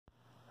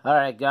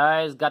Alright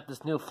guys, got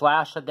this new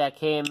flashlight that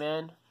came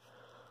in.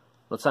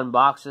 Let's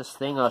unbox this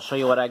thing. I'll show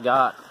you what I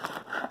got.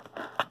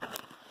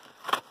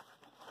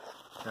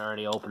 I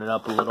already opened it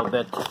up a little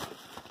bit.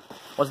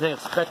 Wasn't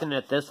expecting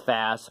it this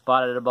fast.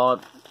 Bought it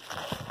about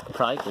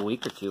probably like a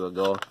week or two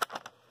ago.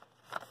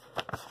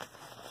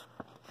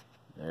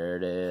 There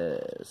it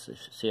is.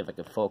 Let's see if I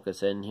can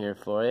focus in here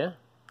for you.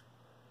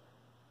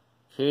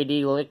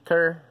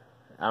 Kdlitker.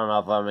 I don't know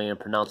if I'm even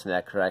pronouncing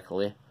that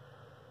correctly.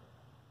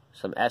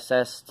 Some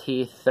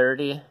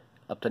sst-20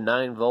 up to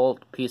 9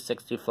 volt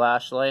P60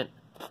 flashlight.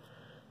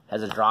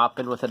 Has a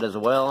drop-in with it as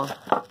well.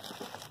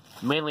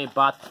 Mainly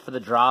bought for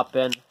the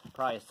drop-in.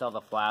 Probably sell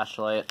the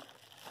flashlight.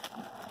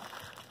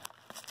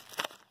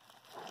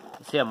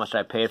 Let's see how much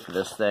I paid for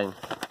this thing.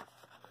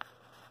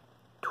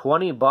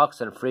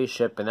 $20 and free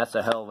shipping. That's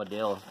a hell of a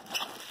deal.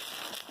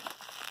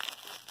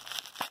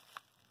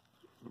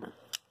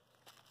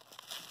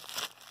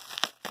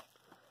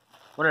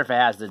 Wonder if it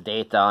has the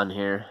date on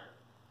here.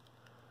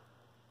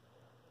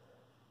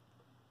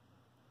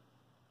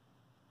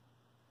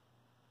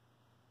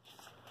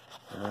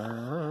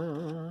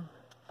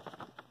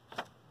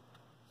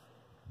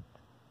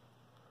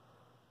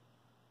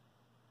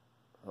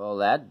 Well,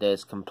 that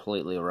date's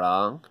completely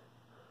wrong.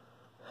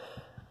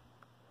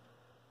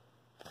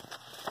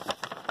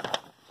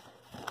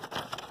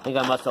 I think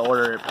I must have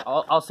ordered,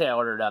 I'll say I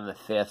ordered on the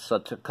 5th, so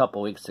it took a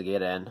couple weeks to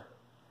get in.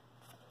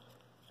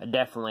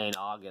 Definitely in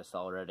August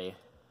already.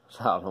 So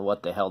I don't know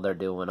what the hell they're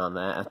doing on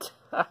that.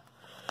 Alright,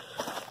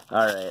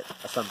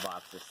 let's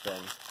unbox this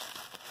thing.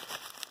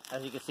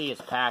 As you can see,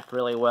 it's packed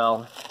really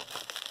well.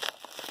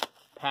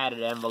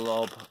 Padded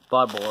envelope,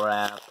 bubble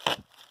wrap.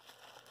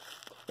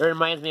 It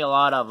reminds me a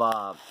lot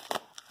of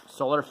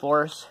Solar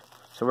Force.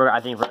 So I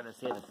think we're going to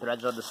see the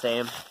threads are the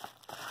same.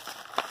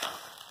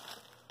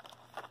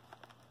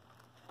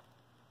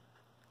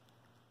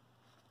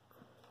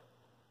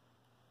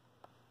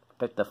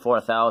 Picked the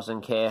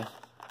 4000K.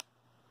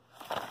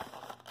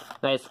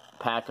 Nice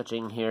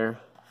packaging here.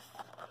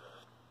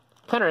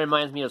 Kind of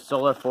reminds me of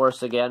Solar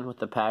Force again with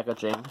the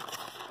packaging.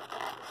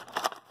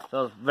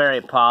 So it's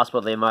very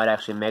possible they might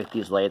actually make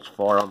these lights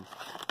for them.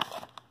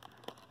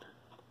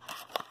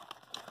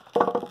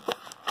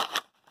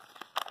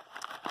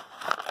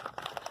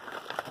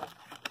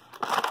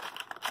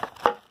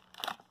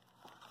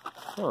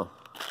 Oh.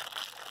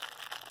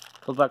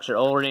 Couple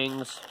extra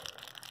O-rings.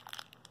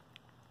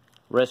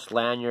 Wrist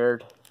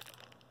lanyard.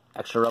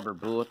 Extra rubber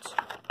boots.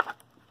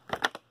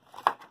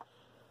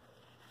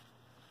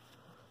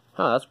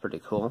 Oh, that's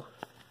pretty cool.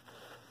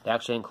 They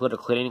actually include a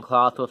cleaning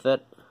cloth with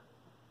it.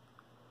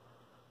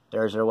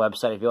 There's their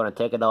website if you want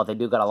to take it out. They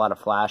do got a lot of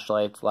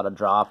flashlights, a lot of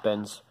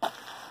drop-ins.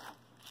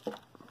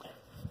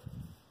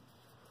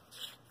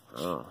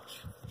 Oh.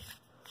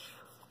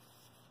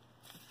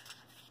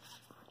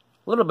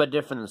 A little bit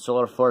different than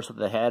Solar Force with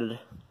the head.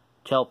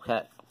 Tail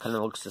kind of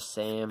looks the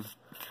same.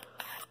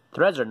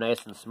 Threads are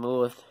nice and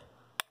smooth.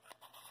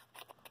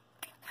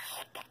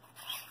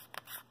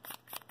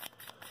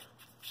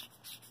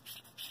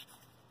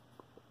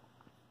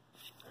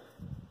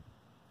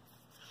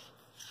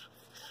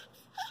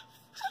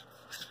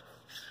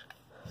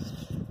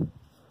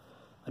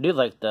 I do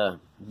like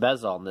the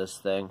bezel on this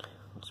thing.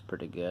 Looks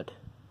pretty good.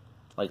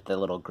 Like the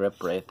little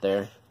grip right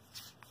there.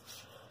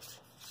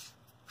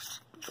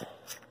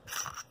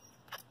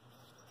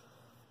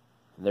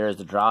 There's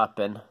the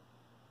drop-in.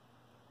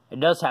 It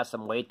does have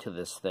some weight to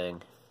this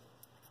thing,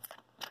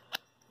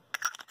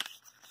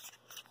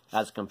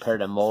 as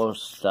compared to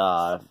most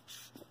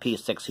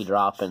P60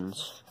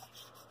 drop-ins.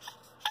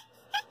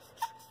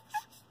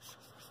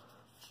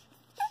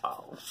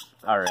 Oh,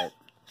 alright.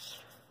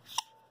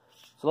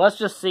 So let's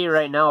just see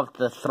right now if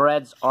the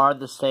threads are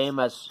the same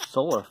as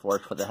Solar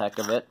Force for the heck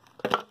of it.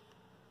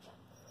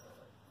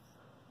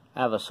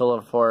 I have a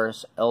Solar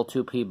Force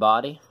L2P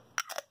body.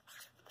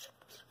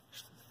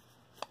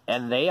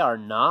 And they are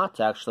not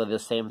actually the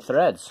same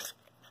threads.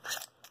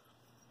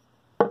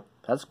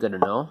 That's good to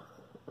know.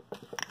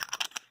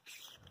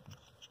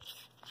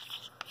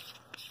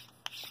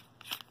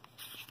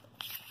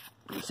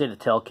 You see the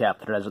tail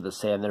cap threads are the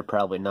same. They're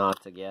probably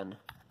not again.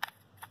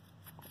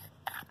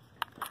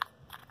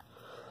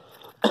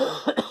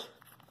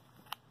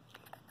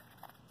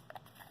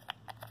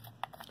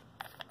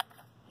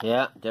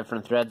 Yeah,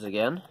 different threads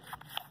again.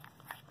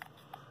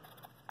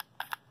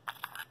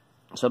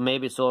 So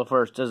maybe Solar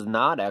Force does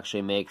not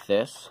actually make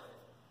this.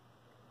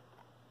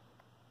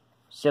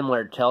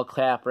 Similar tail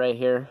cap right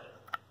here.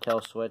 Tail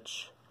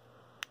switch.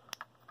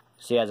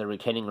 See, it has a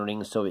retaining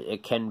ring so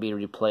it can be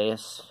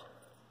replaced.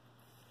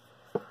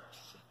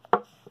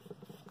 Alright,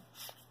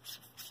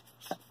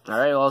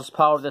 well, let's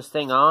power this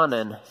thing on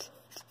and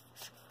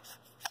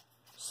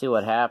see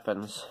what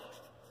happens.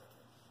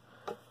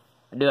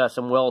 I do have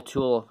some well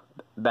tool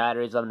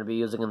batteries I'm going to be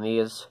using in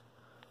these.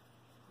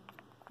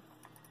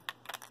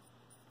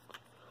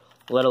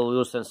 A little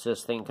loose since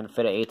this thing can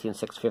fit an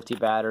 18650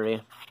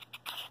 battery.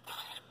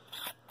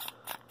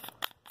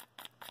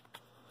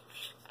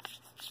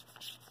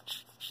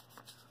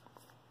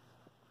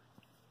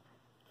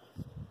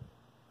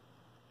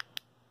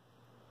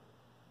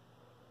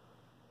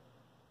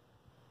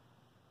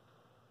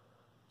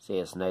 See,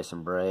 it's nice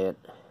and bright.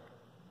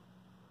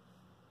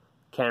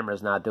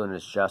 Camera's not doing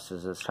its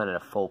justice. It's trying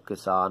to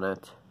focus on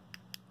it.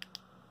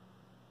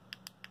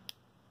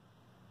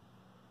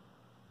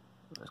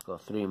 Let's go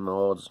 3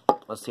 modes.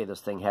 Let's see if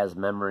this thing has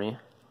memory.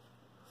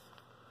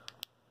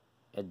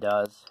 It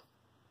does.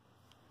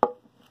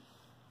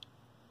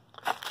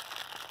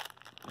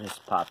 Let's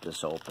pop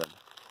this open.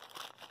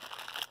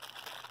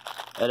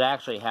 It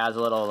actually has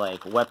a little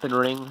like weapon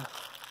ring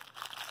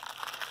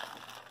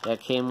that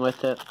came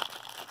with it.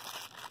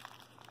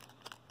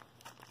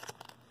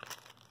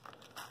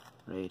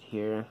 Right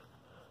here.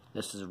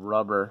 This is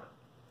rubber.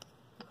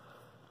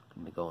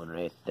 Gonna be going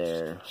right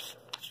there.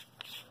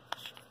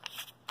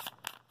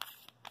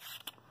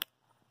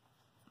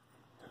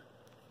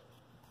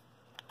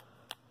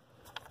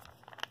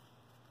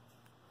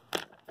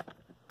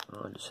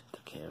 Oh, just hit the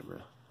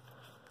camera.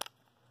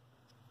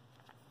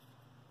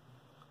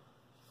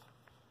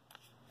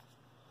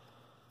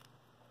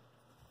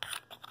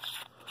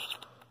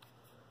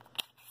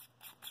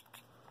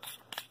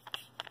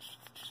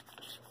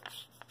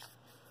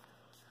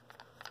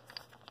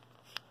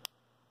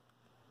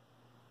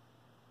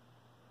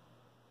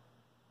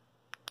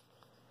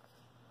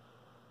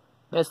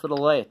 Nice little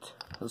light.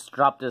 Let's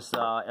drop this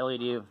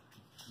LED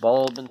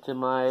bulb into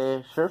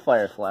my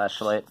Surefire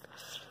flashlight.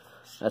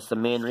 That's the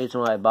main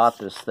reason why I bought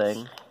this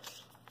thing.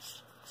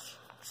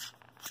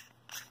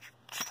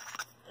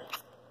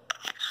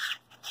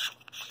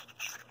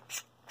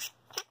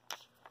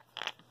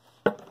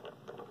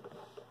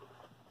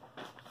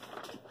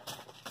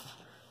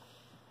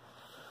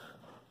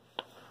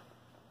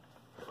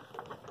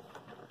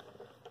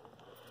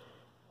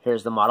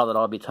 Here's the model that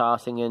I'll be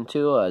tossing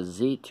into, a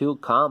Z2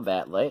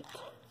 combat light.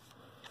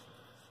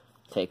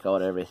 Take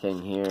out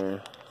everything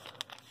here.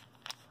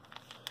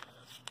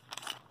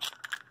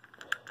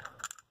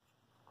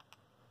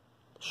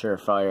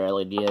 Surefire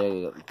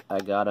LED I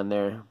got in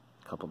there,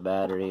 a couple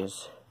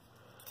batteries.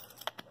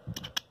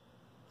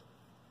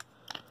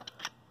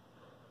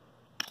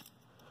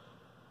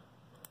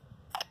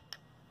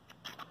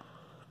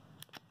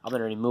 I'm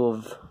going to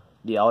remove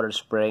the outer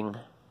spring.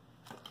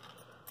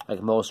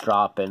 Like most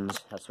drop-ins,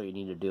 that's what you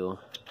need to do.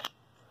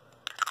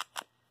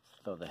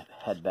 Throw the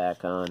head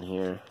back on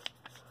here.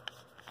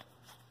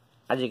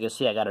 As you can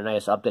see, I got a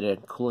nice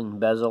updated cooling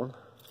bezel.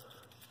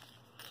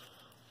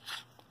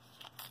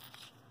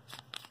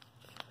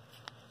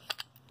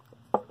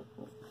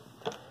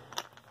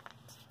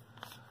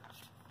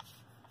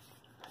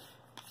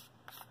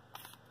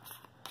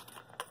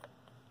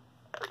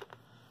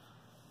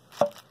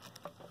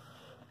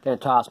 Gonna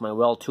toss my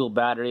well tool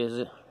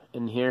batteries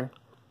in here.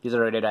 These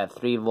are rated at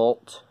 3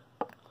 volts.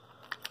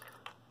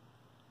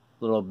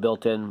 Little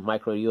built-in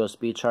micro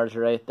USB charger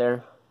right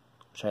there,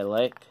 which I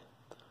like.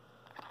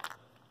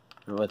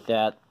 And with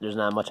that, there's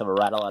not much of a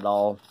rattle at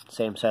all.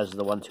 Same size as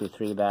the 1, 2,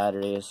 3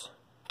 batteries.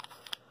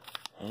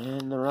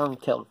 And the wrong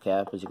tilt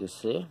cap, as you can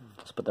see.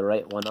 Let's put the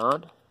right one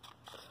on.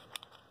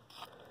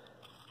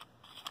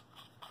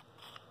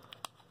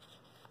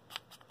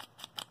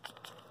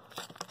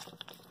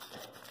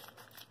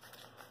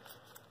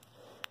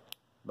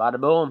 Bada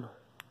boom.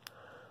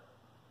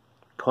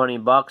 20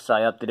 bucks. I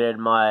updated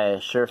my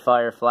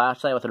Surefire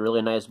flashlight with a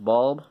really nice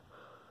bulb.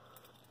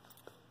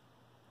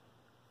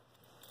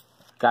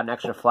 Got an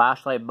extra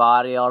flashlight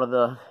body out of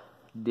the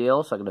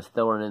deal, so I can just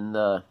throw it in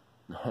the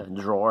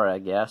drawer, I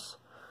guess.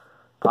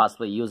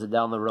 Possibly use it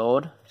down the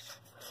road.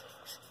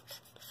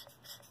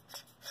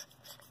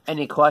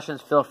 Any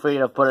questions, feel free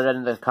to put it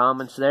in the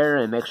comments there,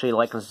 and make sure you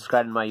like and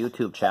subscribe to my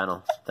YouTube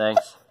channel.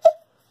 Thanks.